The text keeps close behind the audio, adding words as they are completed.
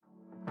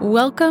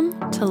Welcome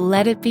to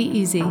Let It Be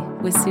Easy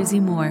with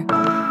Susie Moore.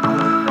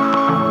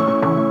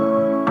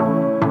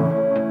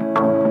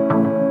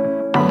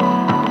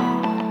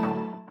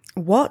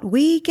 What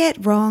we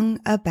get wrong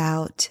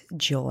about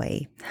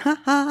joy. Ha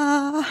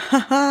ha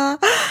ha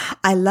ha.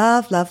 I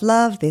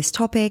love this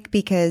topic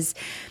because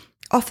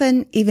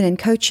often, even in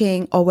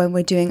coaching or when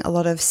we're doing a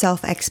lot of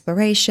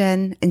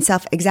self-exploration and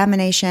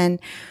self-examination,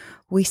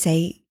 we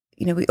say,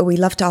 we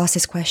love to ask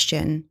this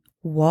question,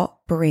 what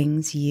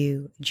brings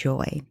you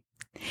joy?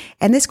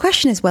 And this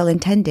question is well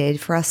intended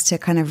for us to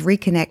kind of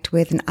reconnect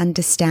with and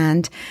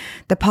understand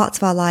the parts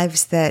of our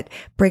lives that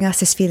bring us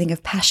this feeling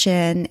of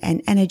passion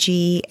and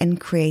energy and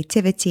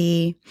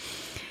creativity.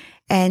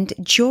 And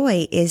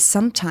joy is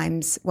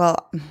sometimes,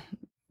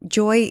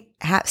 joy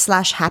 /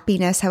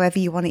 happiness, however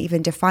you want to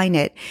even define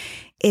it,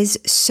 is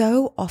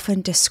so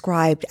often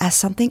described as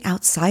something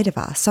outside of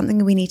us,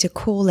 something we need to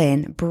call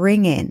in,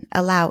 bring in,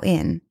 allow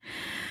in.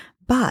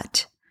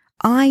 But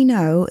I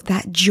know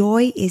that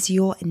joy is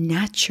your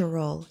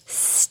natural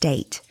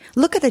state.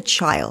 Look at a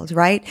child,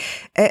 right?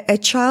 A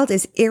child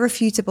is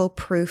irrefutable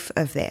proof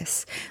of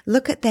this.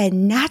 Look at their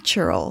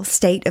natural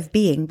state of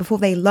being before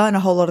they learn a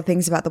whole lot of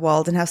things about the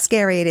world and how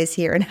scary it is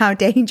here and how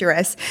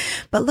dangerous.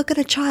 But look at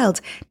a child.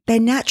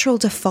 Their natural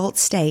default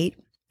state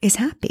is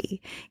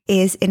happy,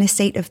 is in a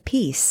state of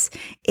peace,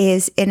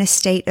 is in a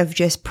state of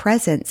just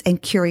presence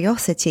and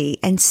curiosity,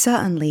 and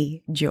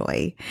certainly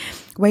joy.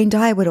 Wayne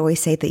Dyer would always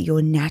say that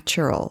your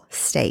natural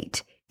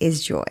state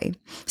is joy.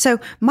 So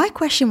my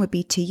question would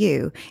be to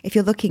you, if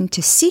you're looking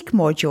to seek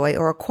more joy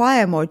or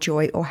acquire more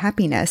joy or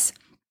happiness,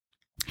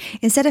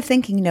 instead of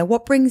thinking,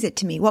 what brings it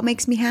to me? What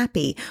makes me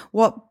happy?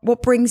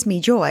 What brings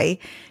me joy?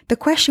 The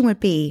question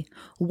would be,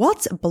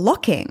 what's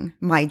blocking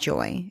my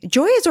joy?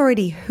 Joy is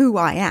already who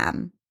I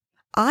am.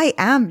 I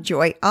am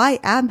joy. I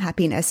am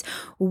happiness.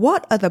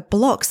 What are the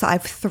blocks that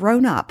I've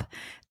thrown up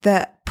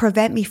that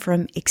prevent me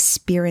from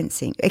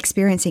experiencing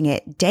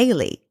it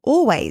daily,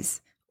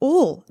 always,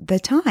 all the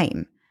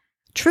time?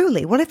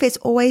 Truly, what if it's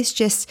always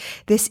just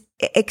this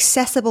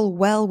accessible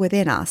well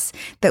within us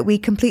that we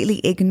completely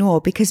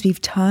ignore because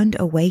we've turned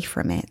away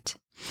from it?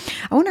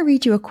 I want to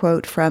read you a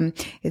quote from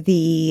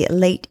the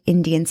late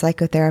Indian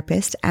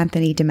psychotherapist,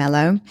 Anthony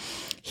DeMello.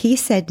 He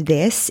said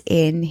this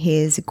in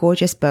his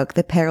gorgeous book,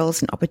 The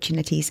Perils and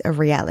Opportunities of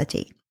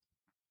Reality.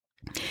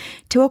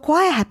 To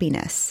acquire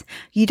happiness,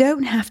 you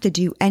don't have to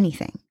do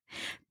anything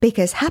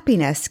because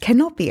happiness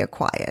cannot be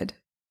acquired.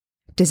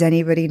 Does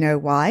anybody know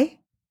why?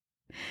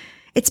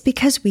 It's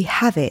because we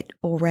have it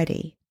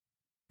already.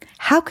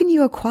 How can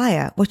you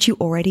acquire what you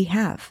already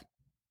have?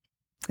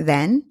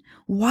 Then,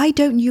 why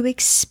don't you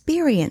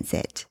experience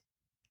it?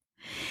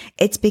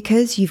 It's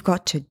because you've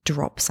got to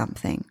drop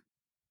something.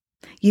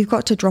 You've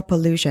got to drop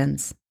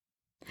illusions.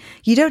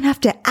 You don't have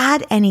to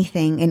add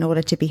anything in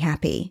order to be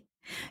happy.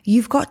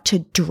 You've got to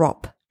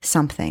drop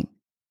something.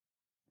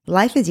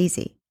 Life is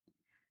easy.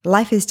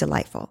 Life is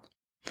delightful.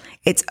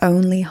 It's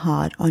only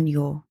hard on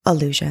your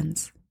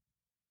illusions.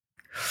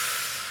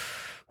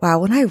 Wow,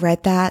 when I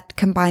read that,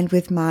 combined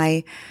with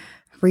my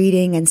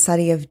reading and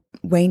study of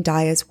Wayne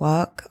Dyer's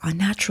work, our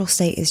natural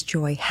state is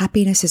joy.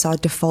 Happiness is our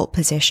default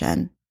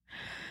position.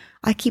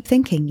 I keep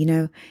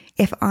thinking,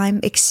 if I'm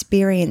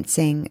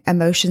experiencing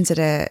emotions that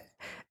are,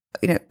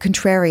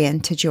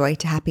 contrarian to joy,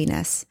 to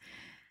happiness,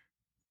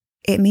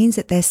 it means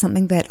that there's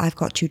something that I've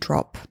got to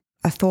drop.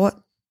 A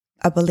thought,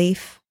 a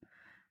belief,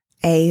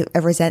 a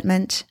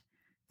resentment,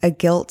 a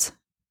guilt,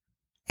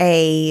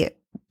 a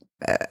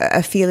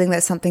feeling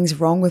that something's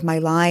wrong with my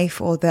life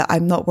or that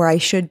I'm not where I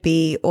should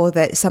be or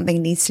that something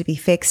needs to be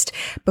fixed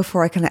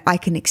before I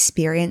can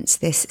experience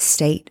this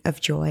state of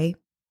joy.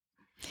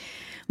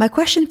 My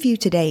question for you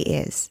today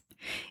is,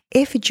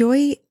 if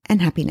joy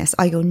and happiness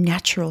are your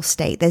natural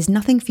state, there's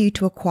nothing for you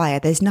to acquire,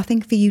 there's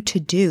nothing for you to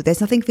do, there's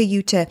nothing for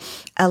you to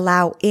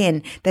allow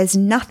in, there's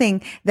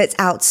nothing that's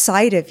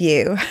outside of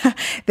you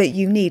that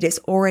you need, it's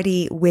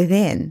already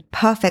within,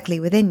 perfectly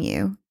within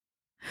you.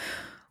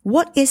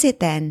 What is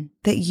it then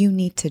that you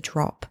need to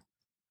drop?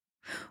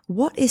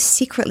 What is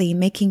secretly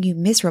making you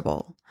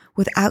miserable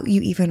without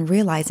you even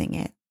realizing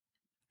it?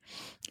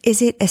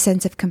 Is it a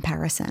sense of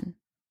comparison?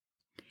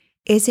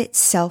 Is it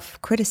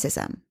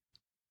self-criticism?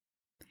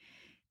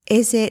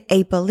 Is it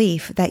a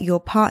belief that your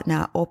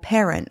partner or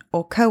parent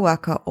or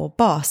coworker or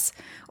boss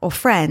or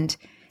friend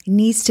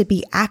needs to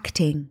be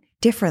acting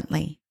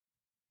differently?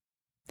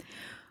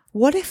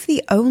 What if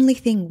the only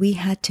thing we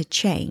had to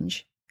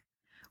change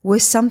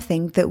was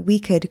something that we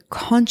could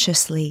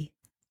consciously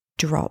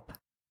drop?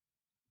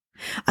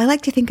 I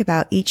like to think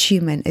about each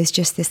human as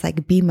just this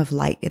beam of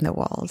light in the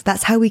world.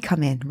 That's how we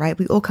come in, right?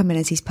 We all come in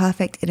as these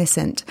perfect,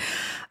 innocent,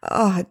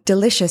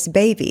 delicious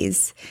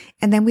babies.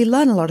 And then we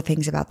learn a lot of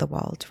things about the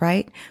world,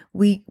 right?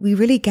 We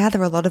really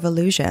gather a lot of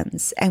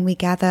illusions and we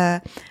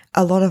gather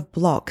a lot of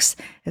blocks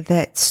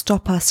that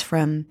stop us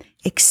from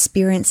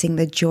experiencing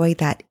the joy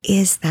that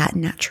is that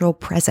natural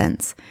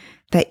presence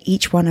that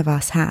each one of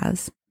us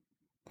has.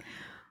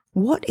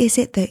 What is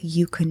it that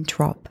you can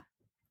drop?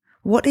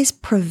 What is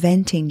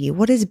preventing you?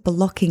 What is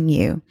blocking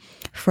you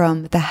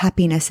from the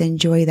happiness and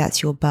joy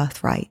that's your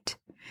birthright?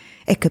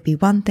 It could be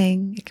one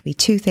thing, it could be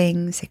two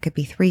things, it could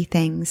be three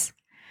things.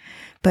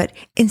 But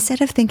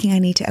instead of thinking I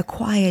need to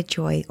acquire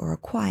joy or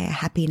acquire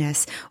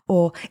happiness,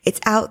 or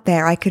it's out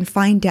there, I can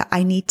find it,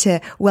 I need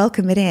to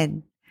welcome it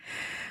in.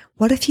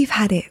 What if you've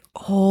had it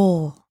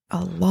all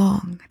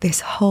along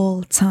this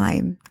whole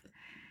time?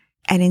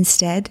 And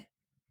instead,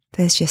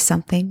 there's just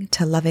something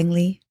to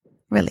lovingly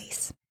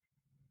release.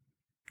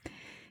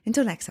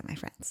 Until next time, my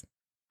friends,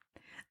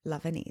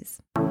 love and ease.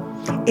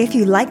 If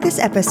you like this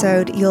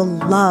episode, you'll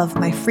love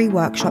my free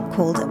workshop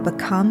called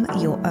Become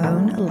Your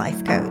Own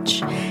Life Coach.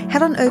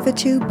 Head on over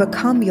to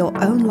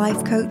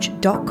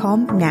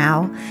becomeyourownlifecoach.com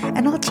now,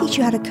 and I'll teach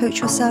you how to coach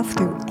yourself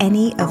through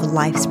any of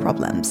life's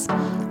problems.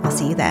 I'll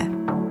see you there.